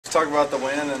talk about the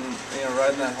win and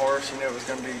riding that horse. You knew it was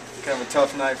going to be kind of a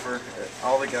tough night for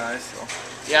all the guys. So.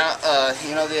 Yeah,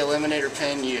 the eliminator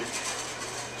pin. You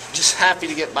just happy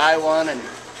to get by one, and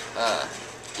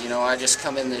I just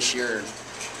come in this year. And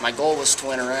my goal was to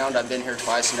win around. I've been here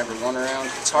twice and never won around.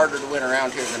 It's harder to win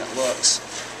around here than it looks,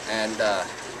 and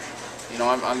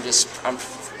I'm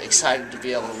excited to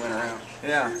be able to win around.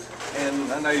 Yeah,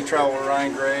 and I know you travel with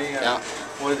Ryan Gray. Yeah.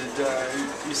 What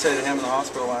did you say to him in the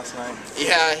hospital last night?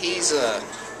 Yeah, he's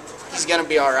gonna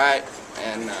be all right,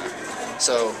 and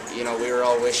so we were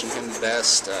all wishing him the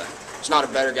best. There's not a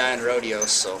better guy in rodeo,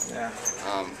 so yeah.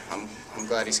 I'm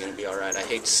glad he's gonna be all right. I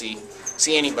hate to see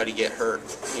anybody get hurt,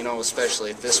 especially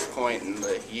at this point in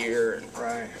the year and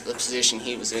right. The position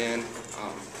he was in.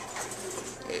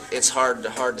 It's hard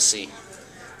to see.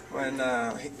 When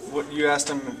what you asked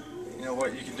him,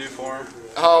 what you could do for him.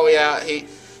 Oh yeah,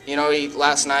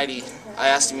 last night I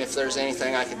asked him if there's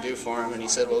anything I could do for him, and he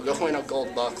said, "Well, go win a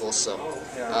gold buckle." So,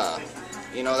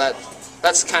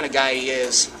 that's the kind of guy he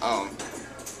is.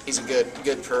 He's a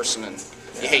good person, and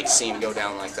you hate to see him go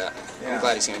down like that. Yeah. I'm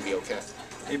glad he's going to be okay.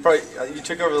 You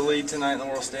took over the lead tonight in the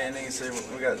world standings. So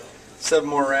we got 7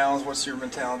 more rounds. What's your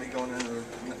mentality going into the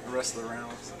rest of the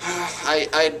rounds?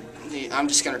 I'm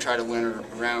just going to try to win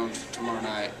around tomorrow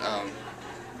night.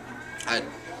 I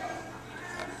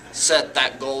set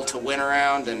that goal to win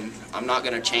around, and I'm not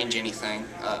going to change anything.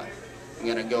 I'm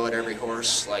going to go at every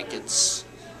horse like it's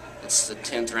the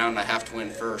 10th round. I have to win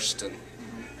first, and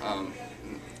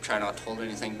try not to hold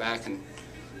anything back, and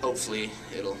hopefully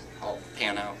it'll all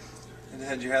pan out. And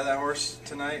had you had that horse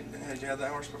tonight? Had you had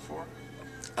that horse before?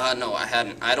 No, I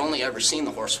hadn't. I'd only ever seen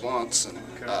the horse once, and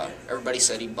okay. Everybody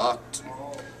said he bucked.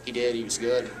 He did. He was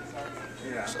good.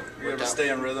 Yeah. So you able to stay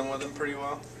in rhythm with him pretty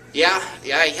well? Yeah. He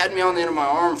had me on the end of my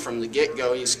arm from the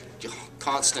get-go. He's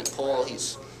constant pull.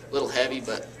 He's a little heavy,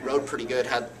 but rode pretty good.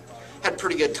 Had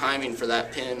pretty good timing for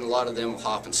that pin. A lot of them will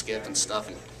hop and skip and stuff,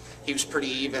 and he was pretty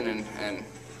even, and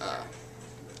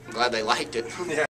I'm glad they liked it. Yeah.